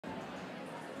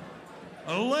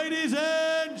Ladies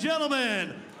and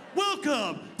gentlemen,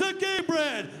 welcome to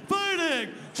Gamebred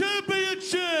Fighting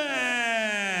Championship!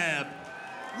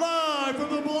 Live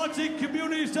from the Biloxi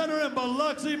Community Center in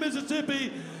Biloxi,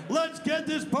 Mississippi, let's get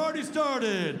this party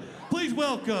started. Please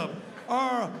welcome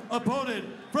our opponent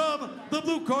from the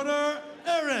blue corner,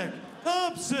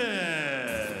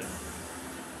 Thompson.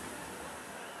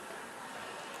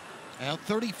 Now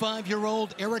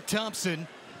 35-year-old Eric Thompson,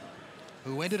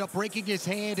 who ended up breaking his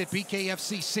hand at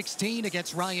BKFC 16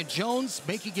 against Ryan Jones,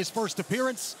 making his first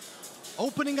appearance,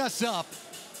 opening us up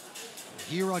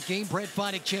here on Gamebred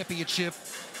Fighting Championship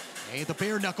and the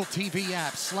Bareknuckle TV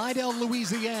app. Slidell,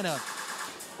 Louisiana,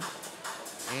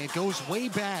 and goes way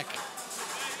back,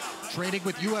 training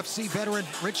with UFC veteran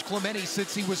Rich Clemente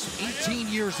since he was 18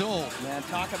 years old. Man,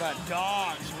 talk about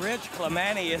dogs. Rich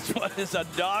Clemente is a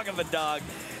dog of a dog.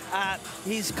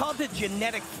 He's called the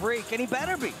genetic freak, and he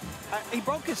better be. He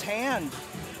broke his hand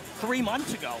 3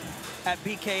 months ago at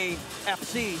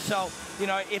BKFC. So, you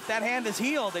know, if that hand is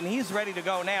healed and he's ready to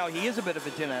go now, he is a bit of a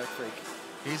genetic freak.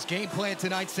 His game plan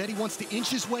tonight said he wants to inch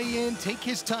his way in, take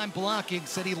his time blocking,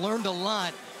 said he learned a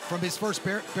lot from his first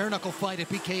bare-knuckle fight at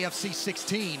BKFC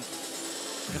 16.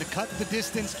 Gonna cut the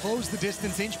distance, close the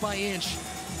distance inch by inch,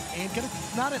 and gonna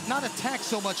not attack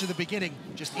so much in the beginning,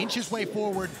 just inch his way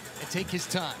forward and take his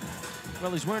time.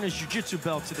 Well, he's wearing his jiu-jitsu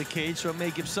belt to the cage, so it may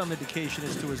give some indication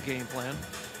as to his game plan.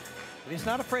 But he's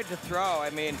not afraid to throw. I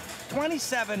mean,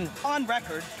 27 on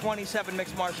record, 27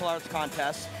 mixed martial arts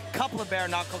contests, couple of bare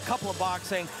knuckle, couple of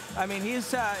boxing. I mean,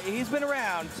 he's been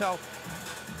around. So,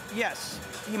 yes,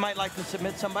 he might like to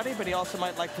submit somebody, but he also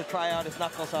might like to try out his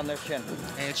knuckles on their chin.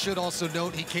 And should also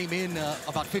note he came in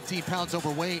about 15 pounds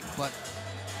overweight, but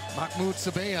Mahmoud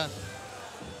Sebie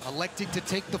elected to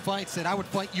take the fight, said, I would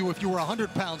fight you if you were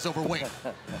 100 pounds overweight.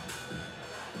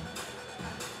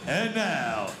 And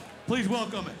now, please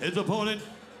welcome his opponent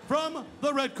from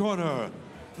the red corner,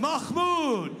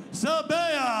 Mahmoud Sebie.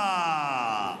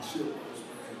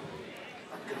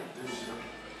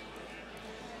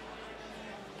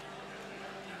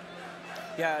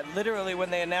 Yeah, literally when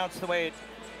they announced the way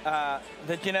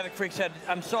the genetic freak said,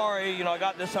 I'm sorry, you know, I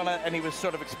got this on it, and he was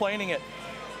sort of explaining it.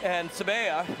 And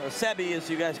Sebie, or Sebie as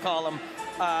you guys call him,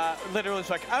 literally was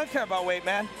like, I don't care about weight,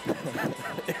 man.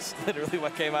 It's literally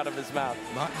what came out of his mouth.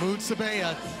 Mahmoud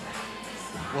Sebie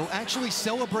will actually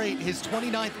celebrate his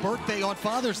 29th birthday on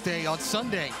Father's Day on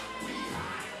Sunday.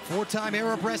 4-time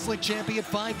Arab wrestling champion,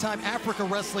 5-time Africa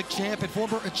wrestling champ, and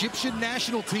former Egyptian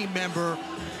national team member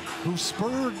who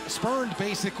spurned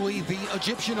basically the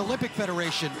Egyptian Olympic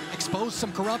Federation, exposed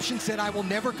some corruption, said, I will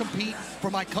never compete for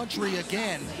my country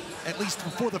again, at least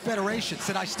for the Federation.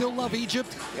 Said, I still love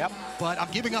Egypt, but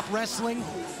I'm giving up wrestling.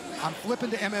 I'm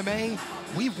flipping to MMA.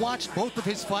 We've watched both of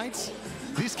his fights.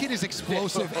 This kid is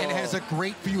explosive and has a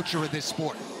great future in this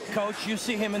sport. Coach, you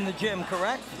see him in the gym,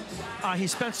 correct? He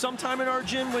spent some time in our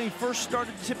gym when he first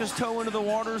started to tip his toe into the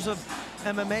waters of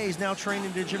MMA. He's now training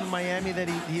in the gym in Miami that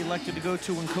he elected to go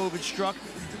to when COVID struck.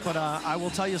 But I will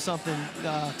tell you something,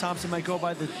 Thompson might go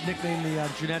by the nickname the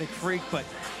genetic freak, but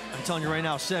I'm telling you right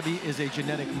now, Sebie is a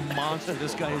genetic monster.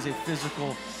 This guy is a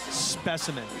physical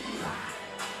specimen.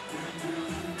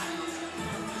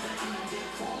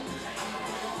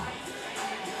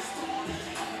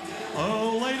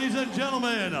 Oh, ladies and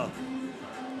gentlemen,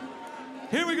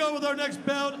 here we go with our next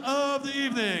bout of the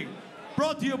evening,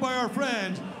 brought to you by our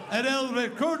friends at El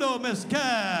Recuerdo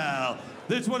Mezcal.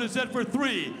 This one is set for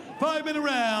 3 5-minute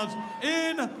rounds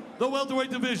in the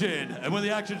welterweight division. And when the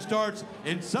action starts,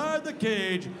 inside the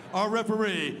cage, our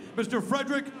referee, Mr.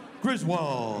 Frederick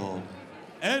Griswold.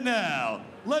 And now,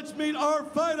 let's meet our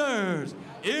fighters.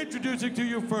 Introducing to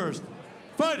you first,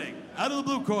 fighting out of the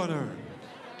blue corner,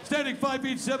 standing 5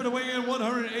 feet 7 and weighing in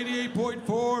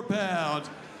 188.4 pounds,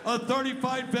 a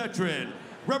 30-fight veteran,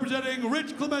 representing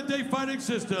Rich Clemente Fighting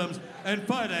Systems and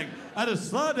fighting out of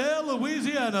Slidell,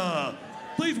 Louisiana.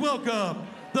 Please welcome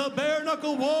the bare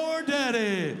knuckle war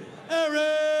daddy,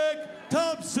 Eric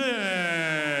Thompson.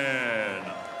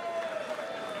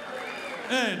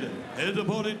 And his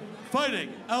opponent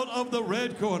fighting out of the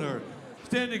red corner,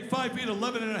 standing 5 feet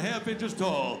 11 and a half inches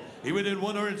tall. He weighed in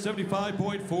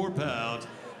 175.4 pounds.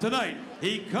 Tonight,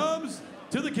 he comes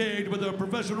to the cage with a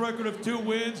professional record of 2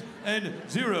 wins and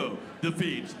 0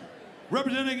 defeats.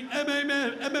 Representing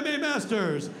MMA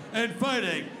Masters and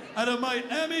fighting out of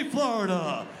Miami,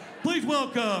 Florida. Please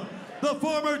welcome the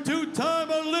former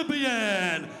 2-time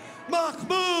Olympian,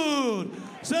 Mahmoud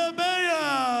Sebie.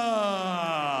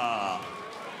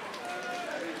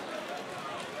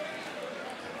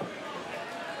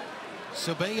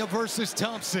 Sebie versus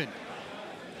Thompson.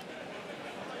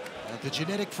 The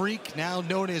genetic freak, now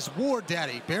known as War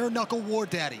Daddy, Bareknuckle War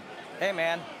Daddy. Hey,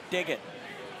 man, dig it.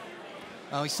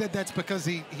 He said that's because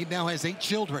he now has 8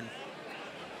 children.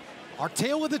 Our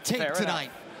tale of the tape Fair tonight.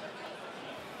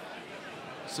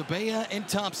 Sebie and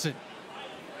Thompson.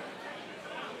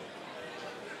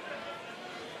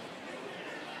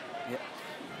 Yeah.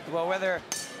 Well, whether,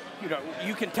 you know,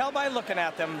 you can tell by looking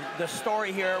at them, the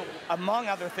story here, among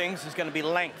other things, is going to be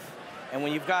length. And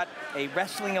when you've got a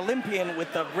wrestling Olympian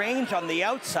with the range on the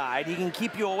outside, he can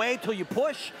keep you away till you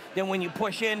push. Then when you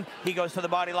push in, he goes to the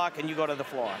body lock and you go to the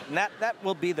floor. And that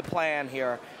will be the plan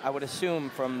here, I would assume,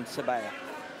 from Sebie.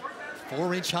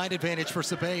 4-inch height advantage for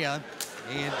Sebie and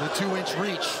the 2-inch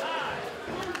reach.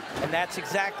 And that's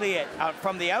exactly it.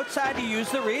 From the outside, you use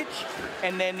the reach,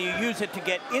 and then you use it to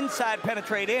get inside,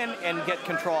 penetrate in, and get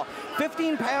control.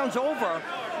 15 pounds over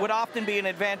would often be an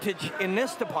advantage in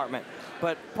this department,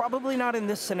 but probably not in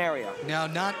this scenario. Now,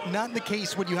 not in the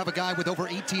case when you have a guy with over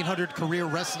 1,800 career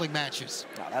wrestling matches.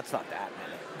 No, that's not that many.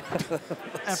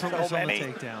 Effortless So on the many.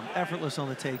 takedown. Effortless on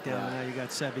the takedown, and now you got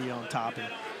Sebie on top, and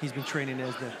he's been training,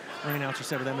 as the ring announcer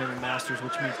said, with MMA Masters,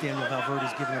 which means Daniel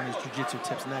Valverde's giving him his jiu-jitsu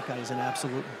tips, and that guy is an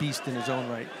absolute beast in his own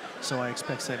right. So I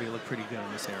expect Sebie to look pretty good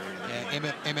in this area.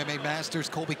 Yeah, MMA Masters,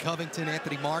 Colby Covington,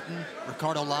 Anthony Martin,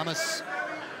 Ricardo Lamas.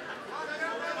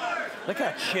 Look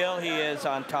how chill he is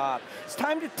on top. It's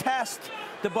time to test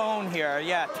the bone here.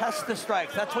 Yeah, test the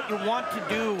strikes. That's what you want to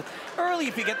do early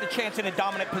if you get the chance in a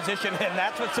dominant position, and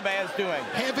that's what Sebie is doing.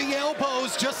 Heavy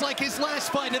elbows, just like his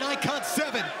last fight at iKON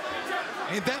 7.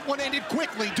 And that one ended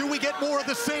quickly. Do we get more of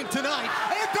the same tonight?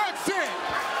 And that's it!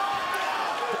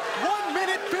 1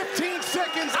 minute, 15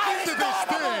 seconds into this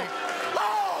thing.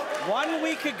 1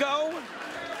 week ago,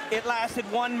 it lasted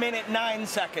 1 minute 9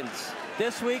 seconds.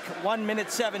 This week, 1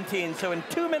 minute 17. So in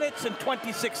 2 minutes and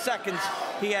 26 seconds,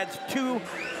 he adds 2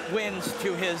 wins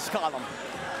to his column.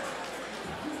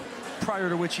 Prior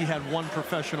to which he had 1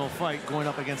 professional fight going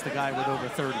up against a guy with over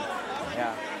 30.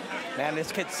 Yeah, man,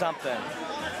 this kid's something.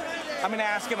 I'm going to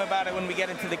ask him about it when we get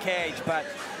into the cage, but,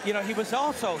 you know, he was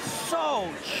also so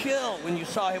chill when you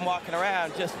saw him walking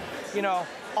around, just, you know,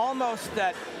 almost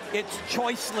that it's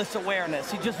choiceless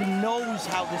awareness. He just knows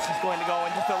how this is going to go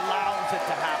and just allows it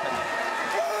to happen.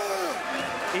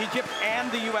 Egypt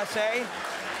and the USA.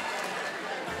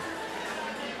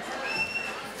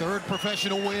 3rd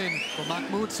professional win for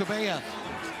Mahmoud Sebie.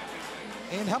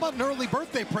 And how about an early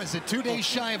birthday present, 2 days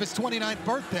shy of his 29th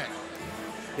birthday?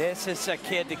 This is a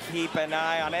kid to keep an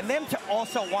eye on. And then to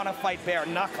also want to fight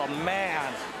Bareknuckle,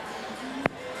 man.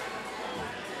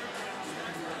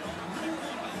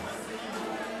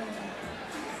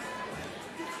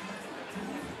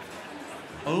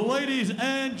 Ladies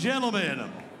and gentlemen,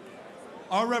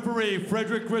 our referee,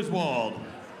 Frederick Griswold,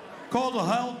 called a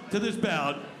halt to this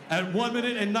bout at 1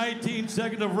 minute and 19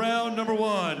 seconds of round number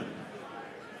 1.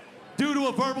 Due to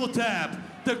a verbal tap,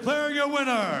 declaring your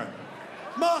winner,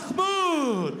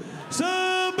 Mahmoud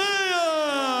Sebie!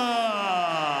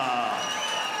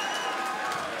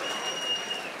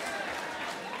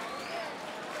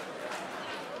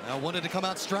 Now wanted to come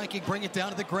out striking, bring it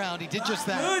down to the ground. He did just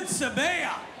that. Mahmoud Sebie,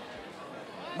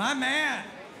 my man.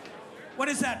 What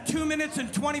is that, 2 minutes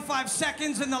and 25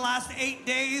 seconds in the last 8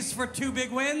 days for 2 big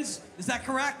wins? Is that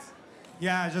correct?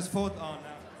 Yeah, I just fought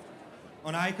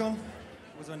on iKON.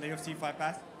 It was on the UFC Fight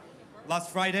Pass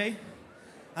last Friday.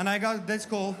 And I got this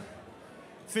call.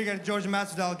 Figured Jorge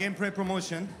Masvidal, Gamebred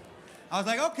Promotion. I was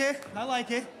like, okay, I like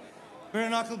it.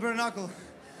 Bareknuckle, Bareknuckle.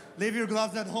 Leave your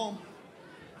gloves at home.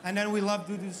 And then we love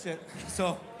to do this shit.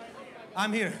 So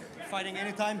I'm here, fighting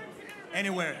anytime,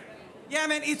 anywhere. Yeah,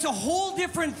 man, it's a whole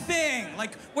different thing.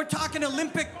 Like, we're talking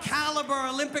Olympic caliber,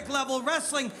 Olympic level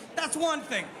wrestling. That's one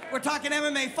thing. We're talking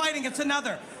MMA fighting, it's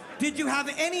another. Did you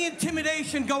have any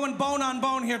intimidation going bone on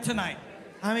bone here tonight?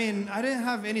 I mean, I didn't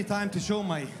have any time to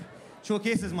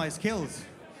showcases my skills.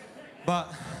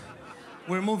 But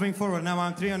we're moving forward. Now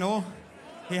I'm 3-0.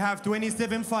 He have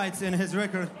 27 fights in his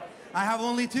record. I have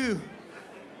only 2.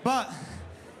 But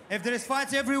if there is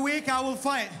fights every week, I will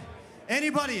fight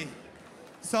anybody.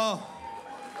 So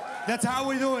that's how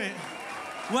we do it.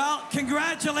 Well,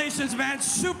 congratulations, man.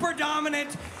 Super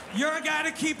dominant. You're a guy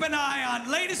to keep an eye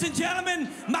on. Ladies and gentlemen,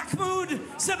 Mahmoud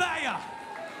Sebie.